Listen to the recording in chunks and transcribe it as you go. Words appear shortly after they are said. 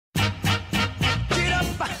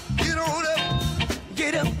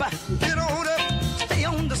Get on up, stay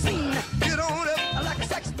on the scene. Get on up like a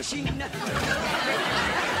sex machine.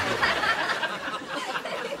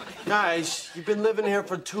 Guys, you've been living here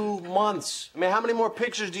for 2 months. I mean, how many more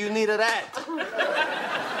pictures do you need of that?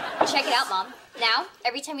 Check it out, Mom. Now,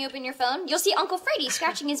 every time you open your phone, you'll see Uncle Freddie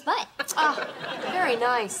scratching his butt. Oh, very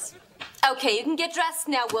nice. Okay, you can get dressed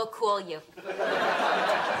now. We'll cool you.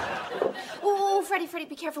 Oh, Freddie,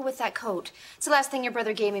 be careful with that coat. It's the last thing your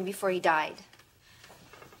brother gave me before he died.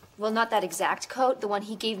 Well, not that exact coat. The one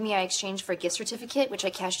he gave me I exchanged for a gift certificate, which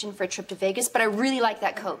I cashed in for a trip to Vegas, but I really like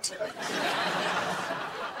that coat.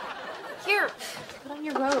 Here, put on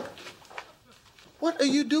your robe. What are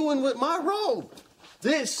you doing with my robe?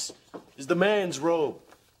 This is the man's robe.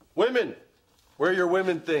 Women, wear your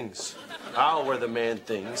women things. I'll wear the man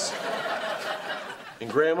things.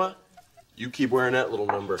 And Grandma, you keep wearing that little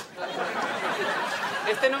number.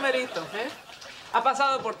 Este numerito, ha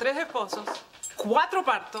pasado por 3 esposos, 4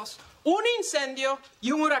 partos, un incendio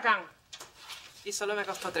y un huracán. Y solo me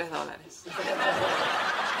costó $3.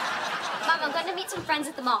 Mom, I'm going to meet some friends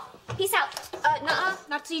at the mall. Peace out. Nuh-uh,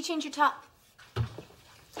 not till you change your top.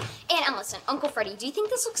 And listen, Uncle Freddie, do you think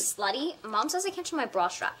this looks slutty? Mom says I can't show my bra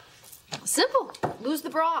strap. Simple. Lose the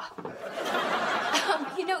bra.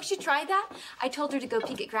 You know, she tried that. I told her to go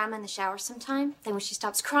peek at Grandma in the shower sometime. Then when she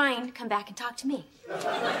stops crying, come back and talk to me.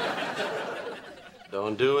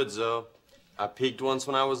 Don't do it, Zoe. I peeked once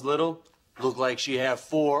when I was little. Looked like she had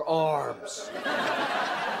 4 arms.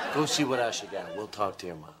 Go see what else you got. We'll talk to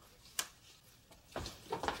your mom.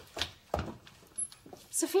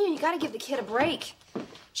 Sophia, you gotta give the kid a break.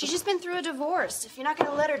 She's just been through a divorce. If you're not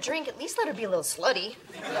gonna let her drink, at least let her be a little slutty.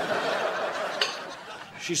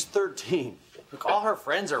 She's 13. Look, all her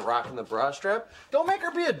friends are rocking the bra strap. Don't make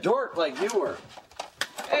her be a dork like you were.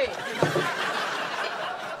 Hey,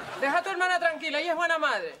 deja a tu hermana tranquila, ella es buena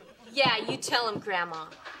madre. Yeah, you tell him, Grandma.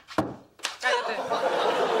 Cállate.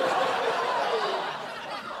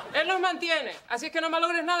 Él los mantiene, así es que no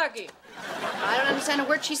malogres nada aquí. I don't understand a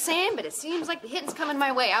word she's saying, but it seems like the hitting's coming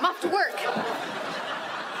my way. I'm off to work.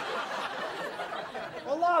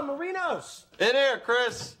 Hola, Marinos. In here,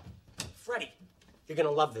 Chris. Freddie, you're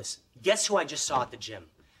gonna love this. Guess who I just saw at the gym?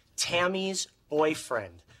 Tammy's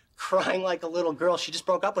boyfriend. Crying like a little girl. She just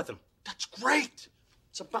broke up with him. That's great.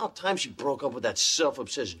 It's about time she broke up with that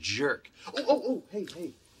self-obsessed jerk. Oh,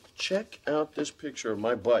 hey. Check out this picture of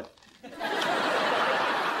my butt.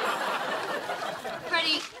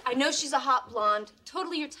 Freddie, I know she's a hot blonde.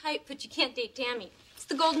 Totally your type, but you can't date Tammy. It's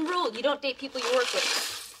the golden rule. You don't date people you work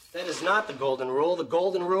with. That is not the golden rule. The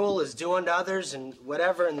golden rule is do unto others and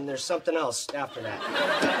whatever, and then there's something else after that.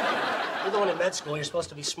 You're the one in med school. You're supposed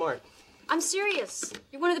to be smart. I'm serious.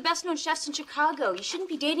 You're one of the best-known chefs in Chicago. You shouldn't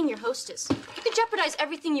be dating your hostess. You could jeopardize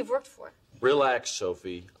everything you've worked for. Relax,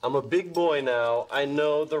 Sophie. I'm a big boy now. I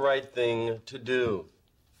know the right thing to do.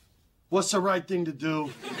 What's the right thing to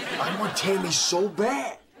do? I want Tammy so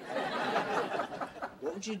bad.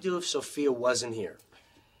 What would you do if Sophia wasn't here?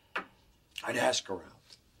 I'd ask her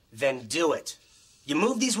out. Then do it. You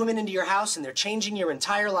move these women into your house and they're changing your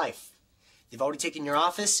entire life. They've already taken your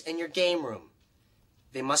office and your game room.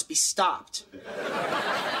 They must be stopped.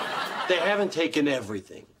 They haven't taken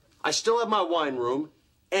everything. I still have my wine room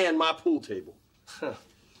and my pool table. Huh.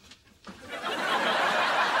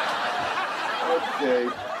 Okay,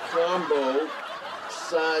 combo,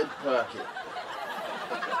 side pocket.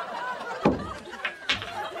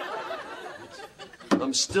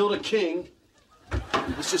 I'm still the king.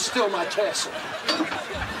 This is still my castle.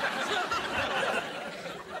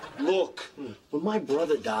 Look, when my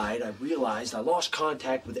brother died, I realized I lost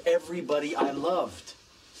contact with everybody I loved.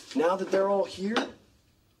 Now that they're all here,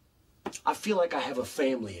 I feel like I have a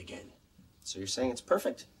family again. So you're saying it's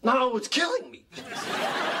perfect? No, it's killing me.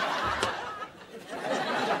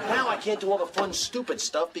 Now I can't do all the fun, stupid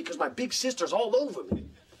stuff because my big sister's all over me.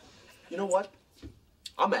 You know what?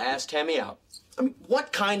 I'm gonna ask Tammy out. I mean,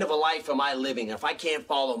 what kind of a life am I living if I can't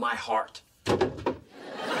follow my heart? You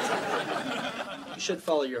should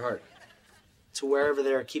follow your heart. To wherever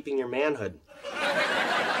they're keeping your manhood.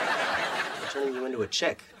 They're turning you into a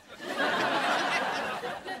chick.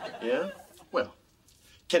 Yeah? Well,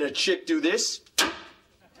 can a chick do this? Oh.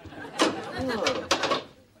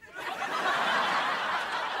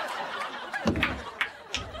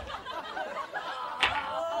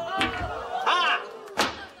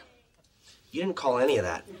 You didn't call any of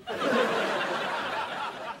that.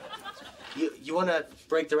 You want to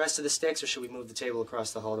break the rest of the sticks, or should we move the table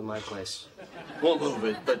across the hall to my place? We'll move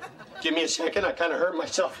it, but give me a second. I kind of hurt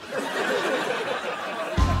myself.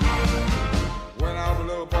 When I was a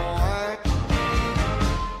little boy,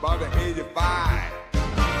 about the age of 5,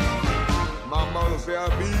 my mother mother say I'll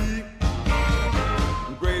be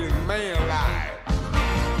the greatest man alive.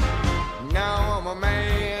 Now I'm a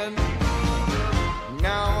man.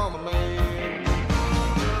 Now I'm a man.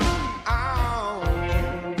 Oh.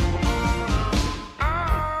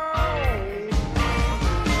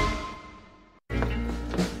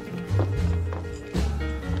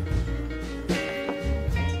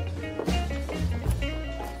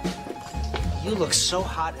 You look so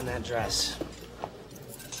hot in that dress.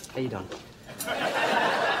 How you doing?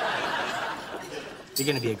 You're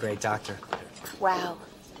gonna be a great doctor. Wow.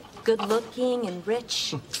 Good looking and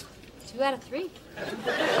rich. 2 out of 3.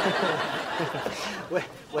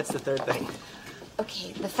 What's the third thing?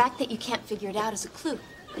 Okay, the fact that you can't figure it out is a clue.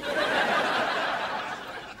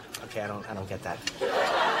 Okay, I don't get that.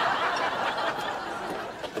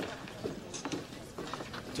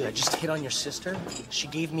 Dude, I just hit on your sister. She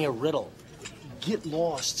gave me a riddle. Get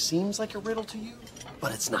lost seems like a riddle to you,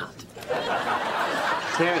 but it's not.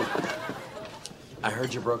 Tammy, I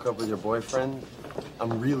heard you broke up with your boyfriend.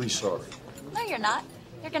 I'm really sorry. No, you're not.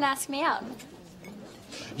 You're gonna ask me out.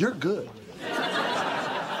 You're good.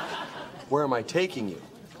 Where am I taking you?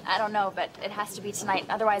 I don't know, but it has to be tonight.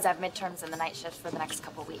 Otherwise, I have midterms and the night shift for the next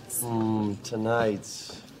couple weeks.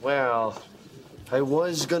 Tonight. Well, I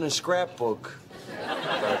was gonna scrapbook,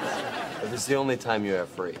 but if it's the only time you have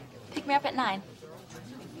free. Pick me up at 9.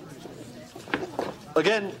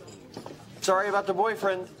 Again, sorry about the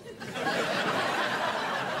boyfriend.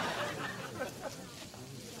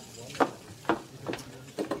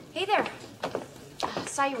 Hey there.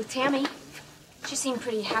 Saw you with Tammy. She seemed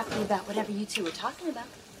pretty happy about whatever you two were talking about.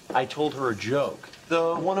 I told her a joke.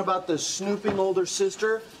 The one about the snooping older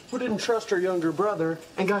sister who didn't trust her younger brother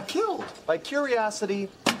and got killed by Curiosity,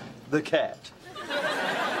 the cat.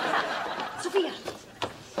 Sophia,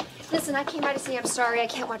 listen, I came by to say I'm sorry I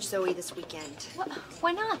can't watch Zoe this weekend. What?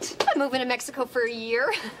 Why not? I'm moving to Mexico for a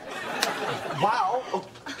year. Wow,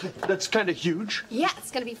 okay, that's kind of huge. Yeah,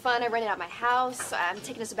 it's gonna be fun. I rented out my house. I'm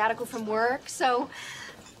taking a sabbatical from work, so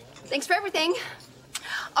thanks for everything.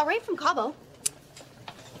 All right, from Cabo.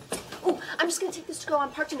 Oh, I'm just gonna take this to go. I'm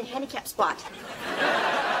parked in a handicap spot.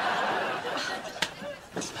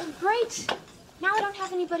 Oh, great. Now I don't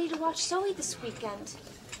have anybody to watch Zoe this weekend.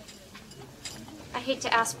 I hate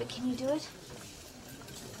to ask, but can you do it?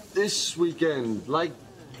 This weekend, like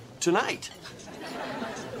tonight.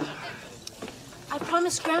 I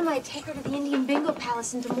promised Grandma I'd take her to the Indian Bingo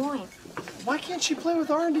Palace in Des Moines. Why can't she play with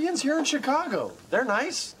R&Dns here in Chicago? They're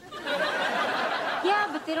nice. Yeah,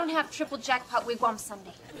 but they don't have triple jackpot wigwam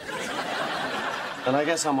Sunday. And I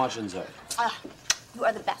guess I'm watching Zoe. You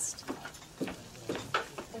are the best.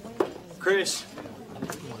 Chris,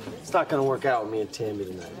 it's not gonna work out with me and Tammy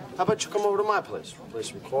tonight. How about you come over to my place? Play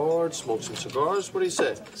some cards, smoke some cigars. What do you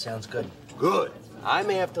say? Sounds good. Good. I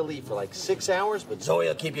may have to leave for like 6 hours, but Zoe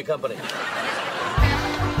will keep you company.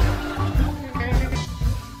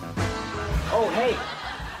 Oh, hey.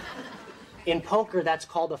 In poker, that's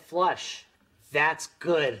called a flush. That's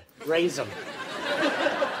good. Raise them.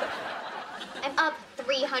 I'm up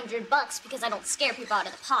 $300 because I don't scare people out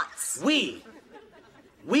of the pots. We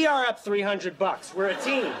are up $300. We're a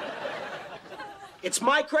team. It's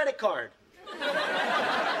my credit card.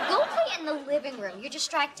 Go play in the living room. You're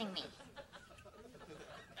distracting me.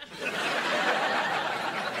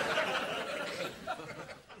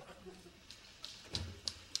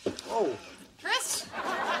 Oh, Chris?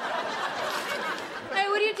 Hey,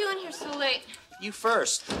 what are you doing here so late? You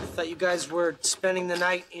first. I thought you guys were spending the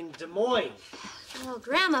night in Des Moines. Well,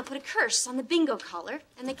 Grandma put a curse on the bingo collar,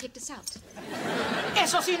 and they kicked us out.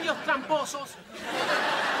 Esos indios tramposos.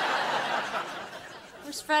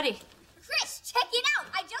 Where's Freddie? Chris, check it out.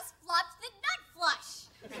 I just flopped the nut flush.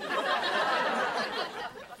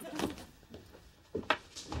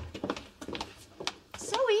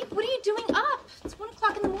 Zoe, what are you doing up? It's 1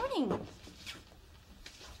 o'clock in the morning.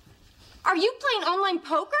 Are you playing online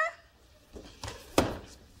poker?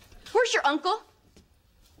 Where's your uncle?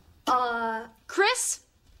 Chris?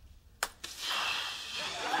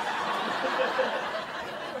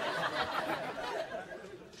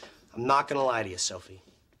 I'm not gonna lie to you, Sophie.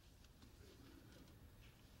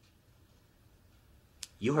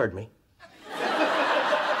 You heard me.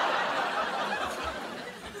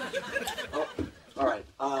 all right.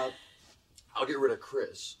 I'll get rid of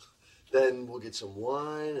Chris. Then we'll get some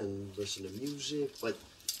wine and listen to music, but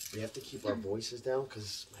we have to keep our voices down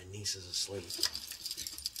because my niece is asleep.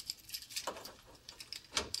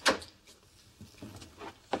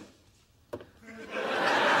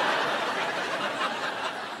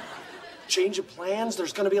 Change of plans,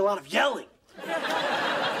 there's gonna be a lot of yelling.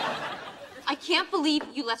 I can't believe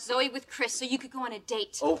you left Zoe with Chris so you could go on a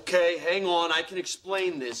date. Okay, hang on. I can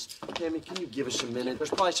explain this. Tammy, can you give us a minute? There's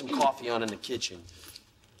probably some coffee on in the kitchen.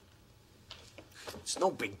 It's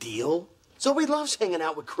no big deal. Zoe loves hanging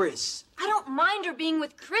out with Chris. I don't mind her being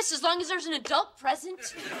with Chris as long as there's an adult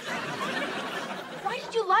present. Why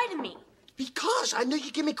did you lie to me? Because I knew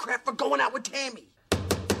you'd give me crap for going out with Tammy.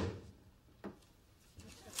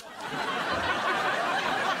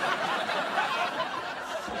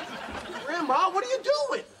 Grandma, what are you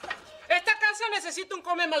doing? Esta casa necesita un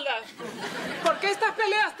come maldad. Porque estas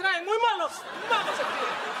peleas traen muy malos espíritus.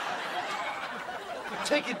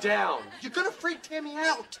 Take it down. You're gonna freak Tammy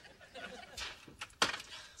out.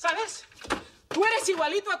 ¿Sabes? Tú eres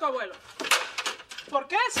igualito a tu abuelo.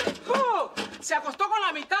 Porque ese se acostó con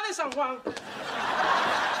la mitad de San Juan.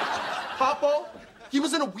 Papo, he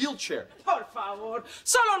was in a wheelchair. Por favor,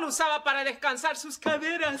 solo lo usaba para descansar sus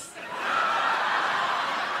caderas.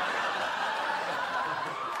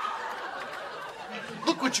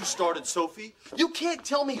 Look what you started, Sophie. You can't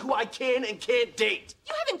tell me who I can and can't date.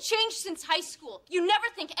 You haven't changed since high school. You never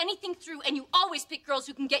think anything through, and you always pick girls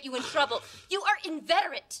who can get you in trouble. You are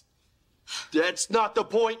inveterate. That's not the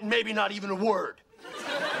point, and maybe not even a word.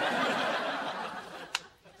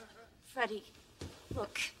 Freddie,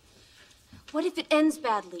 look. What if it ends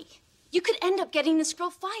badly? You could end up getting this girl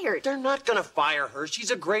fired. They're not gonna fire her.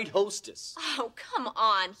 She's a great hostess. Oh, come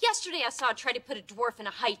on. Yesterday I saw her try to put a dwarf in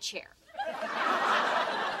a high chair.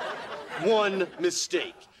 One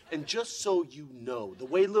mistake. And just so you know, the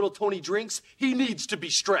way little Tony drinks, he needs to be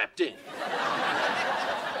strapped in.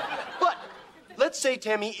 But let's say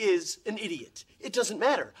Tammy is an idiot. It doesn't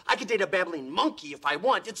matter. I could date a babbling monkey if I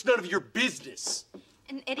want. It's none of your business.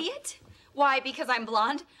 An idiot? Why, because I'm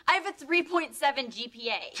blonde? I have a 3.7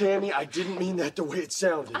 GPA. Tammy, I didn't mean that the way it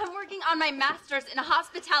sounded. I'm working on my master's in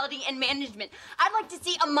hospitality and management. I'd like to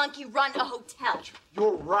see a monkey run a hotel.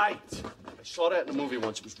 You're right. I saw that in a movie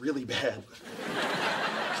once. It was really bad.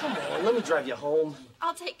 Come on, let me drive you home.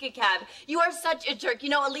 I'll take a cab. You are such a jerk. You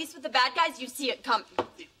know, at least with the bad guys, you see it coming.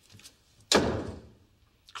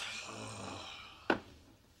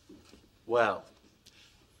 Well,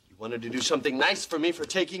 you wanted to do something nice for me for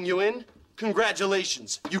taking you in?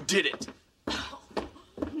 Congratulations, you did it.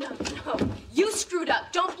 No. You screwed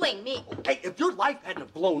up. Don't blame me. Hey, if your life hadn't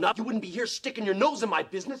have blown up, you wouldn't be here sticking your nose in my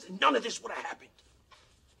business, and none of this would have happened.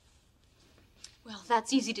 Well,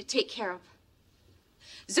 that's easy to take care of.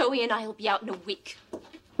 Zoe and I will be out in a week.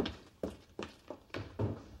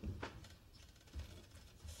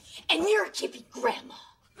 And you're a chippy grandma.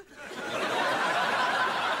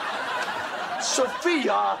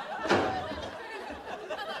 Sophia!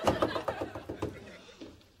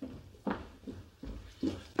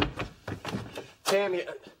 Tammy,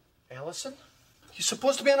 Allison? You're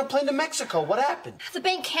supposed to be on a plane to Mexico. What happened? The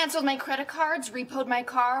bank canceled my credit cards, repoed my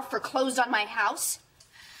car, foreclosed on my house.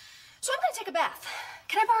 So I'm gonna take a bath.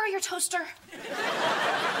 Can I borrow your toaster?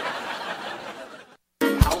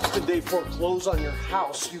 How could they foreclose on your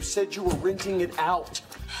house? You said you were renting it out.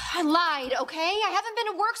 I lied, okay? I haven't been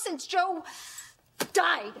to work since Joe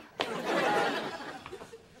died.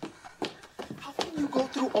 How can you go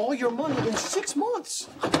through all your money in 6 months?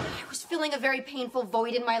 I was feeling a very painful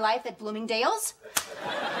void in my life at Bloomingdale's.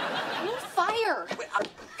 I need fire. Wait,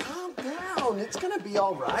 calm down. It's gonna be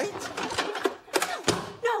all right.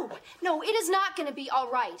 No, it is not going to be all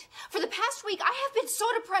right. For the past week, I have been so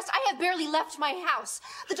depressed, I have barely left my house.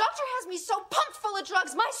 The doctor has me so pumped full of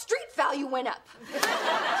drugs, my street value went up.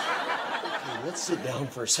 Okay, let's sit down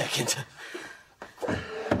for a second. Okay,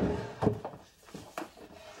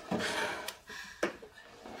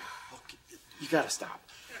 you gotta stop.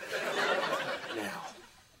 Now,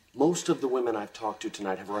 most of the women I've talked to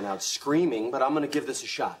tonight have run out screaming, but I'm gonna give this a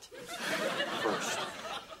shot. First,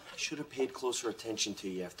 I should have paid closer attention to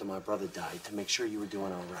you after my brother died to make sure you were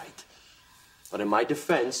doing all right. But in my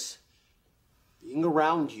defense, being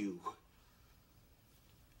around you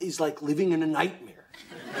is like living in a nightmare.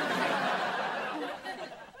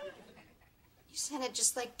 You sounded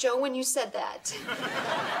just like Joe when you said that.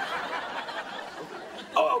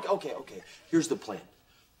 Oh, okay. Here's the plan.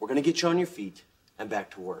 We're gonna get you on your feet and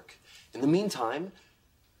back to work. In the meantime,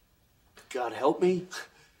 God help me,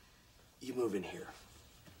 you move in here.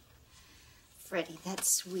 Freddie, that's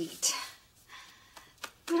sweet.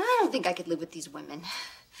 But I don't think I could live with these women.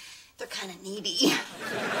 They're kind of needy.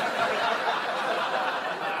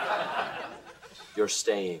 You're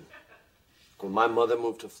staying. When my mother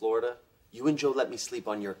moved to Florida, you and Joe let me sleep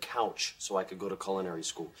on your couch so I could go to culinary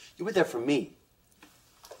school. You were there for me.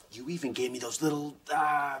 You even gave me those little,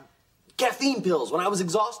 caffeine pills when I was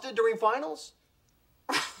exhausted during finals.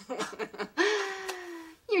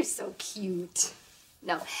 You're You're so cute.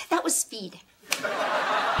 No, that was Speed.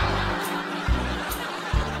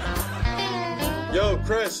 Yo,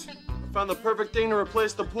 Chris, I found the perfect thing to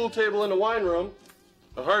replace the pool table in the wine room.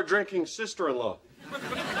 A hard-drinking sister-in-law.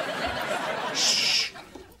 Shh.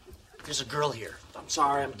 There's a girl here. I'm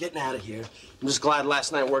sorry, I'm getting out of here. I'm just glad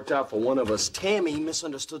last night worked out for one of us. Tammy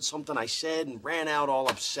misunderstood something I said and ran out all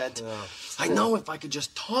upset. Oh. I know if I could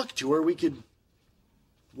just talk to her, we could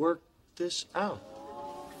work this out.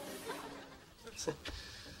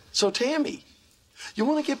 So, Tammy, you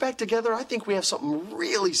want to get back together? I think we have something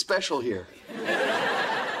really special here.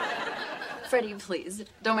 Freddie, please,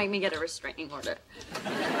 don't make me get a restraining order.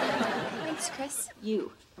 Thanks, Chris.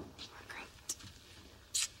 You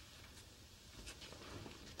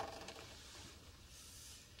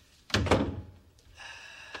are great.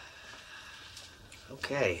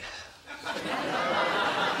 Okay.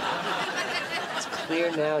 It's clear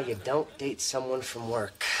now you don't date someone from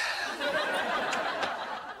work.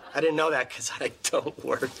 I didn't know that because I don't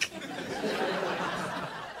work.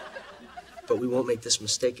 But we won't make this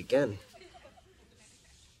mistake again.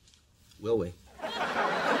 Will we?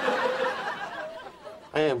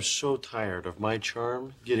 I am so tired of my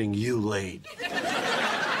charm getting you laid.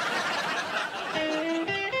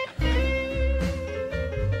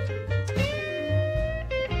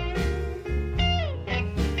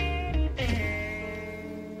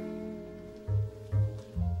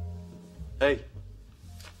 Hey.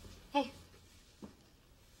 Hey.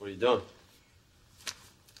 What are you doing?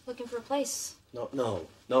 Looking for a place. No,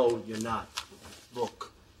 you're not.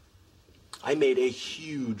 Look, I made a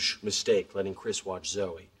huge mistake letting Chris watch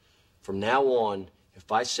Zoe. From now on,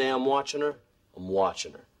 if I say I'm watching her, I'm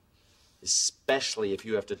watching her. Especially if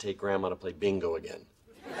you have to take Grandma to play bingo again.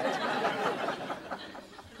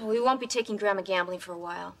 Well, we won't be taking Grandma gambling for a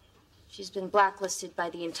while. She's been blacklisted by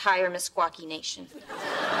the entire Meskwaki Nation.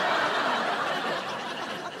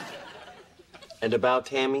 And about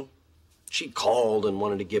Tammy? She called and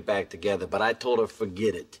wanted to get back together, but I told her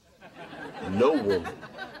forget it. No woman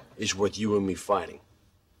is worth you and me fighting.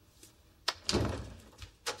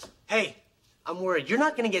 Hey, I'm worried. You're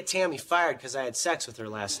not gonna get Tammy fired because I had sex with her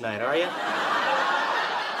last night, are you?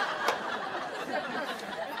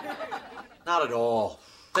 Not at all.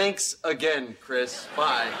 Thanks again, Chris.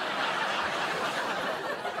 Bye.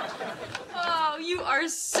 Oh, you are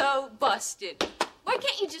so busted. Why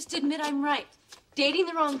can't you just admit I'm right? Dating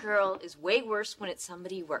the wrong girl is way worse when it's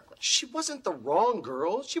somebody you work with. She wasn't the wrong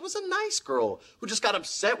girl. She was a nice girl who just got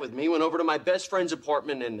upset with me, went over to my best friend's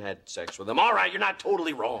apartment and had sex with him. All right, you're not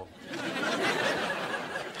totally wrong.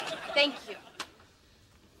 Thank you.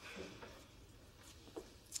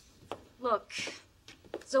 Look,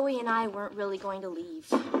 Zoe and I weren't really going to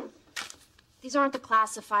leave. These aren't the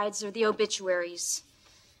classifieds or the obituaries.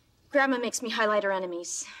 Grandma makes me highlight her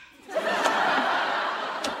enemies.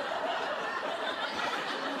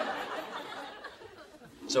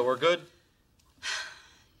 So we're good?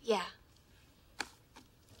 Yeah.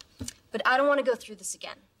 But I don't want to go through this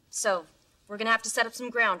again. So we're going to have to set up some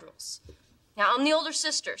ground rules. Now, I'm the older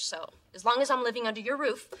sister, so as long as I'm living under your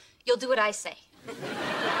roof, you'll do what I say.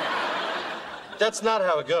 That's not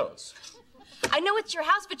how it goes. I know it's your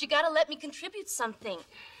house, but you got to let me contribute something.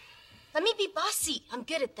 Let me be bossy. I'm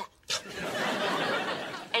good at that.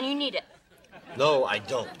 And you need it. No, I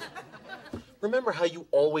don't. Remember how you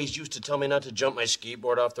always used to tell me not to jump my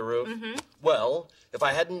skateboard off the roof? Mm-hmm. Well, if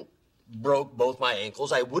I hadn't broke both my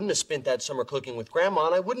ankles, I wouldn't have spent that summer cooking with Grandma,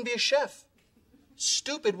 and I wouldn't be a chef.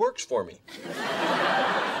 Stupid works for me.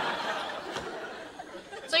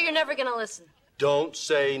 So you're never going to listen? Don't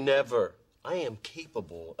say never. I am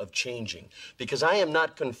capable of changing because I am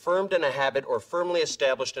not confirmed in a habit or firmly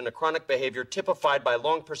established in a chronic behavior typified by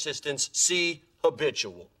long persistence, see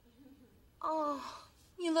habitual. Oh,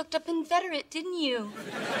 you looked up inveterate, didn't you?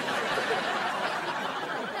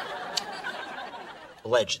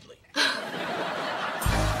 Allegedly.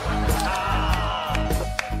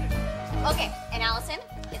 Okay, and Allison,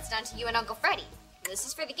 it's down to you and Uncle Freddie. This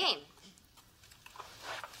is for the game.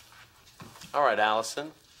 All right,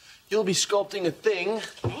 Allison. You'll be sculpting a thing.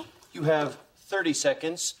 Okay. You have 30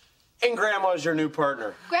 seconds, and Grandma's your new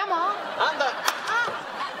partner. Grandma! Anda.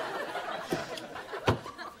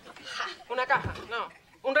 Una caja, no.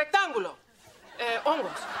 Un rectángulo.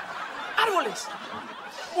 Hongos. Árboles.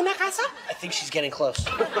 Una casa. I think she's getting close.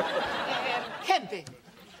 Gente.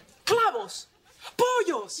 Clavos.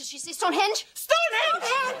 Pollos. Did she say Stonehenge?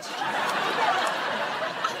 Stonehenge!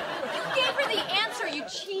 You gave her the answer. You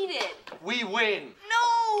cheated. We win.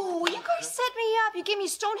 No! You guys set me up. You gave me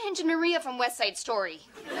Stonehenge and Maria from West Side Story.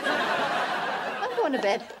 I'm going to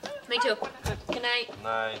bed. Me too. Good night.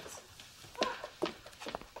 Night.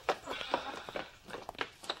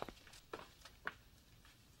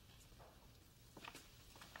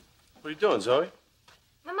 are you doing, Zoe?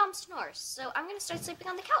 My mom snores, so I'm gonna start sleeping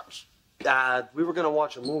on the couch. We were gonna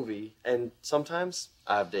watch a movie, and sometimes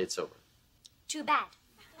I have dates over. Too bad.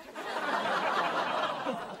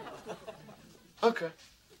 Okay.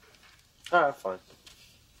 All right, fine.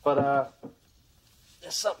 But,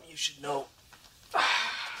 there's something you should know.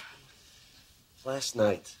 Last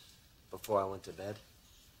night, before I went to bed,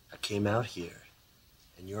 I came out here,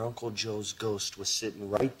 and your Uncle Joe's ghost was sitting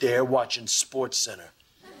right there watching Sports Center.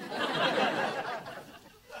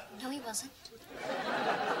 No, he wasn't.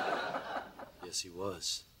 Yes, he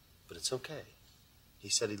was. But it's okay. He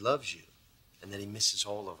said he loves you, and that he misses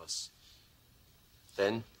all of us.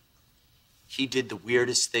 Then, he did the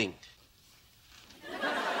weirdest thing.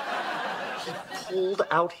 He pulled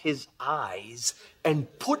out his eyes and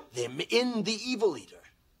put them in the Evil Eater.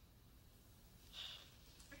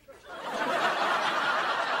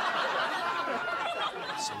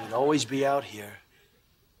 So he'd always be out here,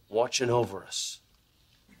 watching over us.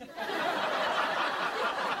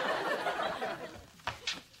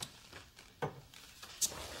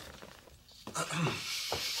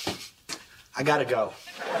 I gotta go.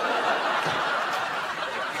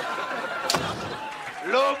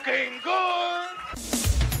 Looking good.